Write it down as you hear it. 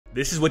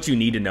This is what you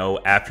need to know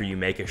after you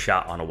make a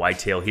shot on a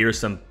whitetail. Here are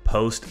some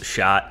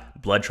post-shot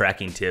blood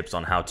tracking tips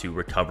on how to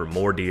recover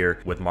more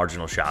deer with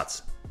marginal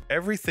shots.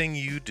 Everything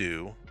you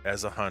do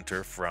as a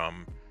hunter,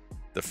 from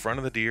the front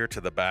of the deer to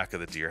the back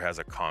of the deer, has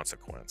a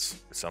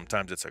consequence.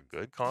 Sometimes it's a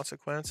good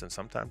consequence and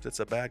sometimes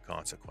it's a bad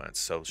consequence.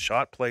 So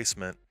shot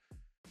placement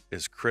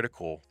is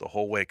critical the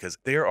whole way, because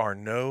there are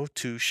no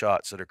two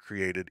shots that are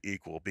created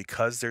equal,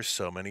 because there's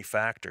so many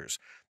factors: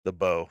 the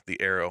bow,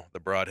 the arrow, the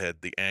broadhead,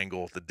 the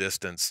angle, the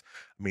distance.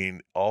 I mean,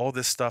 all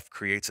this stuff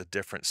creates a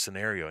different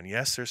scenario. And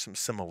yes, there's some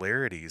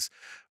similarities,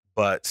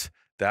 but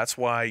that's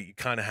why you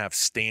kind of have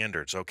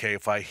standards. Okay,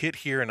 if I hit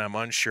here and I'm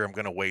unsure, I'm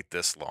going to wait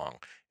this long.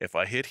 If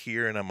I hit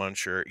here and I'm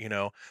unsure,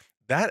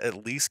 that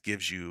at least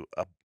gives you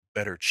a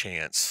better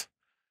chance,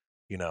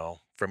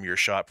 from your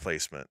shot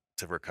placement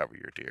to recover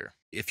your deer.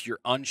 If you're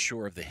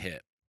unsure of the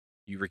hit,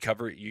 you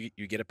recover, you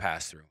get a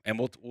pass through. And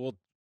we'll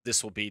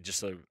this will be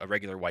just a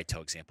regular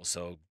whitetail example.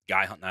 So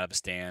guy hunting out of a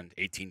stand,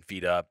 18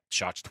 feet up,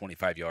 shots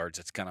 25 yards.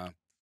 It's kind of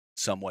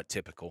somewhat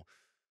typical.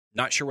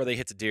 Not sure where they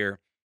hit the deer.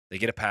 They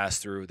get a pass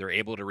through. They're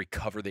able to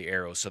recover the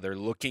arrow. So they're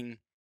looking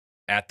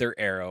at their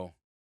arrow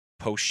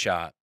post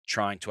shot,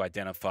 trying to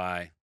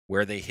identify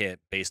where they hit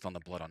based on the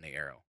blood on the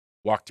arrow.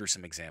 Walk through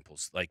some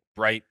examples, like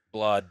bright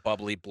blood,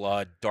 bubbly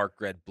blood, dark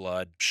red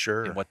blood.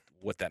 Sure. And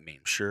what that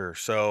means. Sure.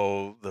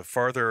 So the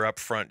farther up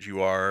front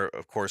you are,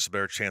 of course, a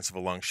better chance of a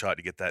lung shot.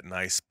 You get that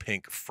nice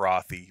pink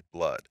frothy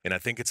blood. And I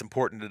think it's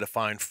important to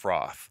define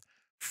froth.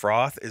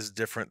 Froth is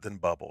different than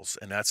bubbles.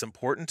 And that's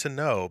important to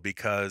know,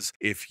 because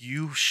if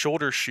you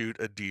shoulder shoot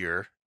a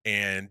deer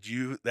and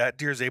that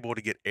deer is able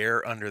to get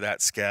air under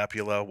that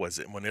scapula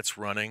when it's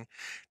running,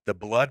 the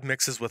blood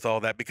mixes with all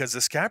that, because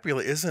the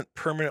scapula isn't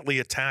permanently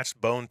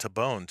attached bone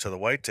to the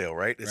whitetail,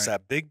 right? It's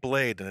that big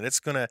blade, and it's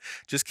going to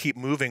just keep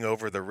moving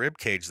over the rib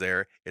cage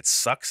there. It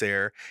sucks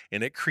air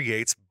and it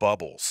creates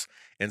bubbles.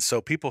 And so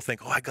people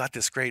think, oh, I got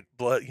this great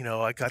blood,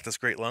 I got this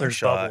great lung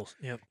shot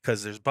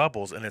because there's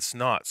bubbles, and it's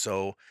not.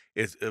 So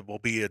it will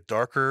be a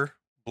darker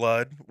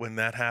blood when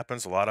that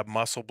happens, a lot of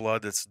muscle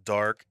blood that's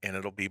dark, and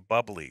it'll be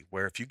bubbly.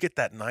 Where if you get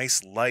that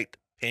nice light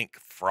pink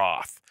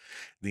froth,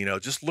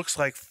 just looks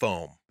like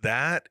foam,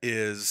 that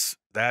is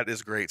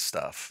great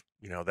stuff.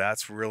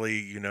 That's really,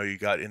 you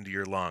got into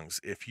your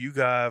lungs. If you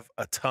have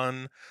a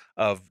ton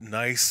of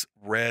nice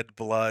red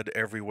blood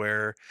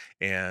everywhere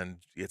and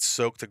it's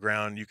soaked the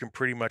ground, you can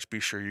pretty much be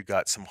sure you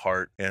got some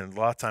heart, and a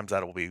lot of times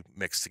that will be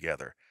mixed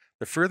together.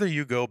 The further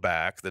you go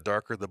back, the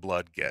darker the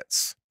blood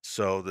gets.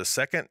 So the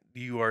second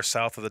you are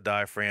south of the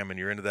diaphragm and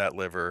you're into that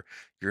liver,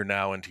 you're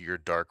now into your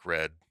dark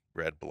red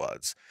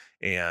bloods.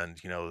 And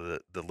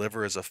the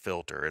liver is a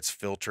filter. It's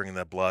filtering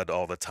the blood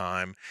all the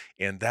time,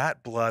 and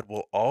that blood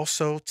will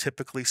also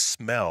typically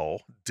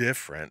smell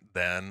different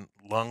than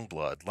lung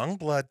blood. Lung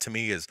blood to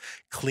me is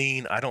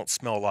clean. I don't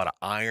smell a lot of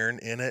iron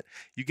in it.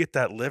 You get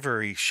that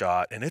livery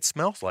shot and it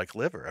smells like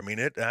liver. I mean,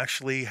 it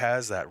actually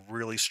has that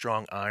really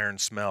strong iron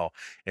smell,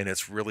 and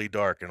it's really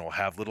dark, and will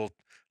have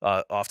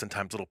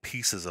oftentimes little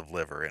pieces of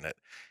liver in it.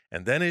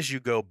 And then as you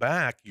go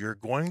back, you're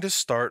going to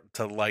start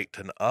to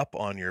lighten up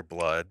on your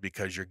blood,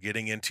 because you're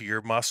getting into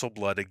your muscle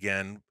blood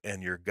again,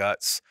 and your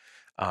guts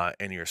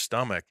and your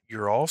stomach.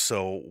 You're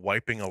also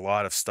wiping a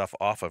lot of stuff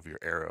off of your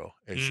arrow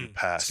as you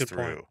pass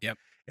through. Point. Yep.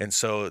 And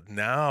so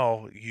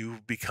now you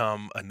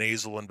become a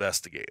nasal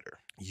investigator.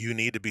 You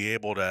need to be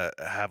able to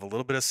have a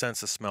little bit of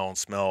sense of smell and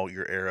smell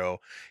your arrow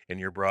and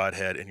your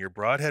broadhead. And your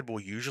broadhead will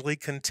usually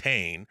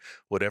contain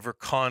whatever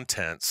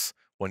contents.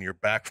 When you're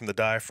back from the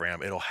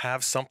diaphragm, it'll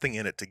have something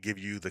in it to give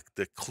you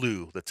the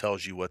clue that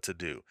tells you what to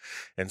do.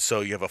 And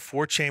so you have a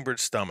 4-chambered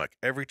stomach.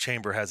 Every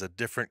chamber has a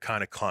different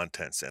kind of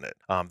contents in it.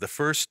 The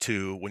first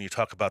two, when you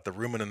talk about the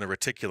rumen and the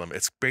reticulum,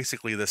 it's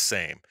basically the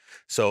same.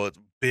 So it's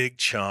big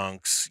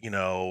chunks,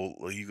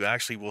 you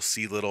actually will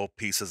see little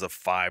pieces of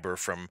fiber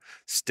from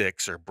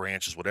sticks or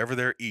branches, whatever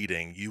they're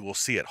eating. You will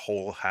see it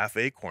whole half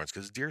acorns,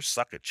 because deer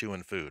suck at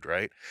chewing food,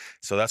 right?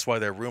 So that's why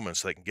they're rumen,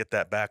 so they can get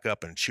that back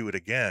up and chew it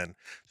again.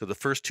 So the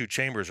first two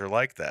chambers are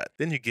like that.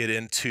 Then you get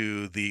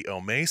into the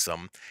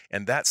omasum,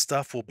 and that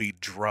stuff will be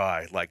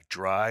dry, like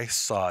dry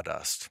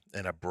sawdust,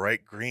 and a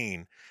bright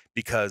green,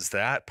 because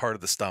that part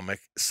of the stomach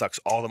sucks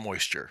all the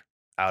moisture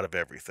out of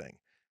everything.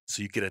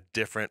 So you get a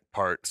different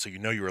part, so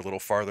you're a little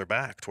farther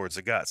back towards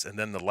the guts. And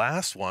then the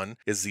last one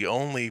is the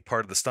only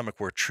part of the stomach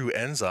where true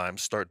enzymes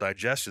start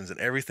digestions, and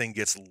everything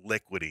gets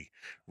liquidy,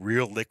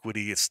 real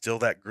liquidy. It's still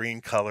that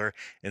green color,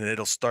 and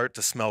it'll start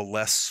to smell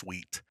less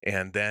sweet.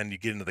 And then you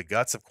get into the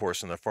guts, of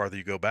course, and the farther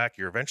you go back,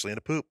 you're eventually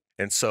into poop.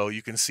 And so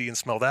you can see and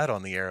smell that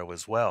on the arrow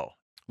as well.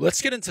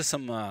 Let's get into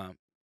some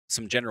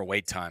general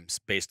wait times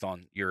based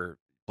on your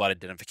blood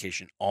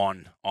identification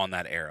on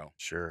that arrow.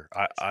 Sure.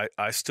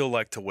 I still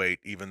like to wait,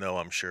 even though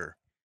I'm sure.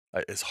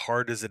 As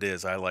hard as it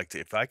is, I like to,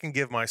 if I can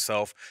give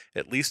myself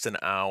at least an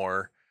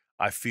hour,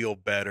 I feel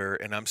better,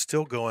 and I'm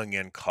still going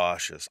in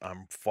cautious.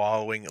 I'm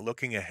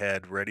looking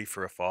ahead, ready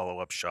for a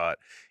follow-up shot,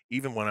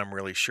 even when I'm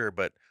really sure.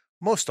 But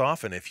most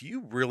often, if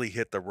you really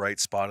hit the right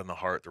spot in the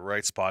heart, the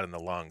right spot in the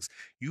lungs,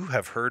 you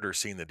have heard or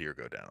seen the deer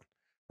go down.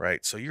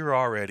 right? So you're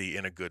already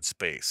in a good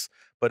space.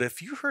 But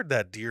if you heard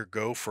that deer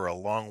go for a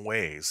long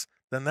ways,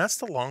 then that's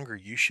the longer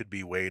you should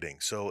be waiting.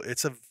 So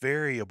it's a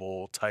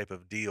variable type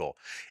of deal.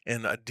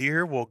 And a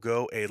deer will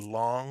go a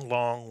long,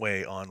 long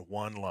way on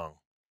one lung,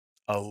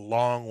 a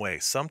long way,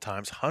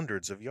 sometimes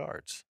hundreds of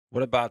yards.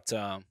 What about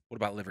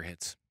liver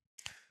hits?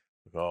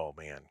 Oh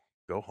man,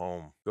 go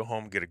home,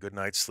 get a good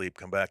night's sleep,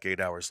 come back 8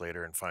 hours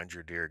later and find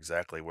your deer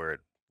exactly where it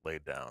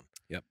laid down.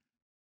 Yep.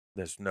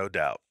 There's no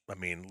doubt. I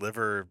mean,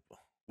 liver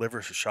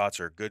shots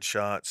are good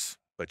shots,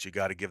 but you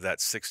got to give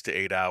that 6 to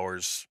 8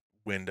 hours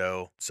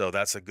window. So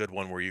that's a good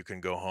one where you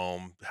can go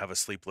home, have a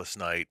sleepless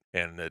night,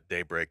 and at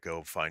daybreak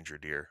go find your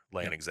deer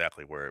laying Yep.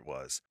 exactly where it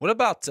was. What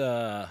about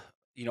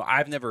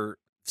I've never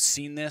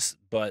seen this,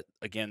 but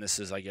again, this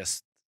is, I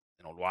guess,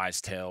 an old wives'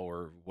 tale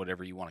or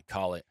whatever you want to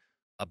call it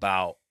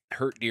about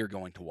hurt deer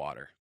going to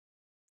water.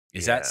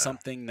 Is that Yeah,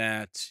 something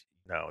that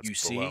no, it's you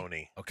see?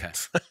 baloney. Okay.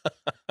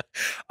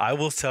 I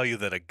will tell you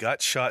that a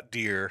gut shot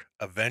deer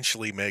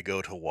eventually may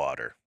go to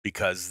water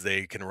because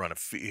they can run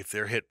if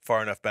they're hit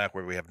far enough back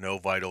where we have no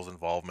vitals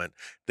involvement,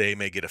 they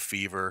may get a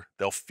fever,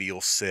 they'll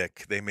feel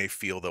sick, they may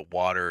feel that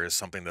water is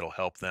something that'll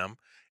help them.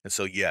 And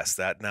so yes,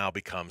 that now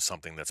becomes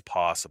something that's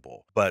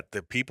possible. But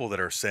the people that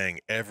are saying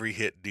every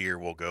hit deer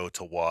will go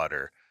to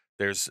water,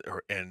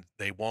 and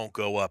they won't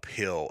go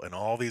uphill and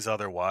all these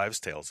other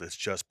wives tales, it's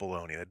just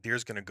baloney. The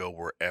deer's going to go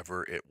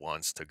wherever it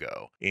wants to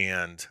go.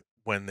 And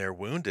when they're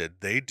wounded,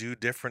 they do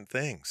different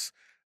things.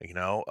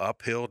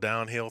 Uphill,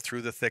 downhill,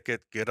 through the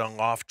thicket, get on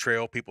off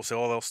trail. People say,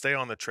 oh, they'll stay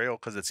on the trail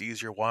because it's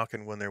easier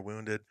walking when they're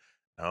wounded.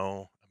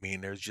 No, I mean,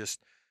 there's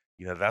just,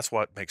 that's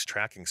what makes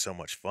tracking so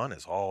much fun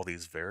is all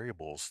these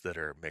variables that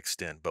are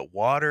mixed in. But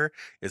water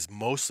is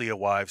mostly a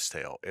wives'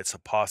 tale. It's a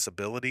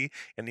possibility.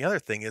 And the other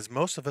thing is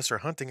most of us are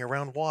hunting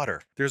around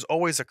water. There's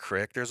always a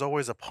creek, there's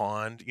always a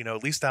pond,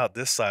 at least out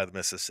this side of the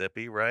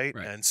Mississippi, right?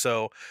 Right. And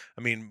so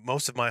I mean,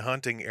 most of my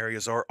hunting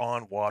areas are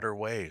on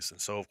waterways. And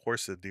so, of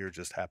course, the deer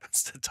just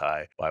happens to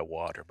die by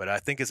water. But I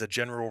think, as a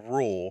general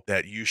rule,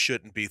 that you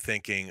shouldn't be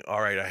thinking,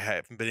 all right, I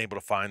haven't been able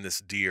to find this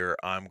deer.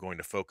 I'm going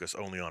to focus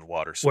only on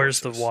water sources.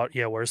 Where's the water?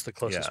 Yeah, where's the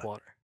closest Yeah.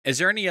 water? Is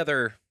there any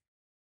other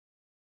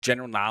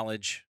general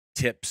knowledge,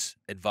 tips,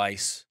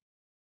 advice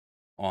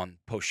on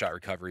post-shot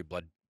recovery,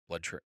 blood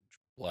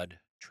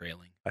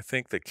trailing? I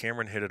think that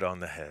Cameron hit it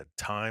on the head.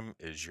 Time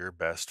is your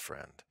best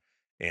friend.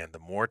 And the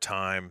more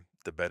time,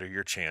 the better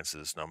your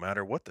chances, no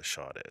matter what the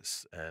shot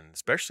is. And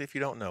especially if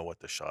you don't know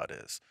what the shot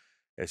is.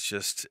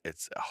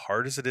 It's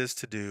hard as it is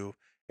to do.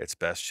 It's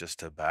best just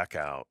to back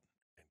out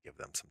and give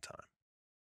them some time.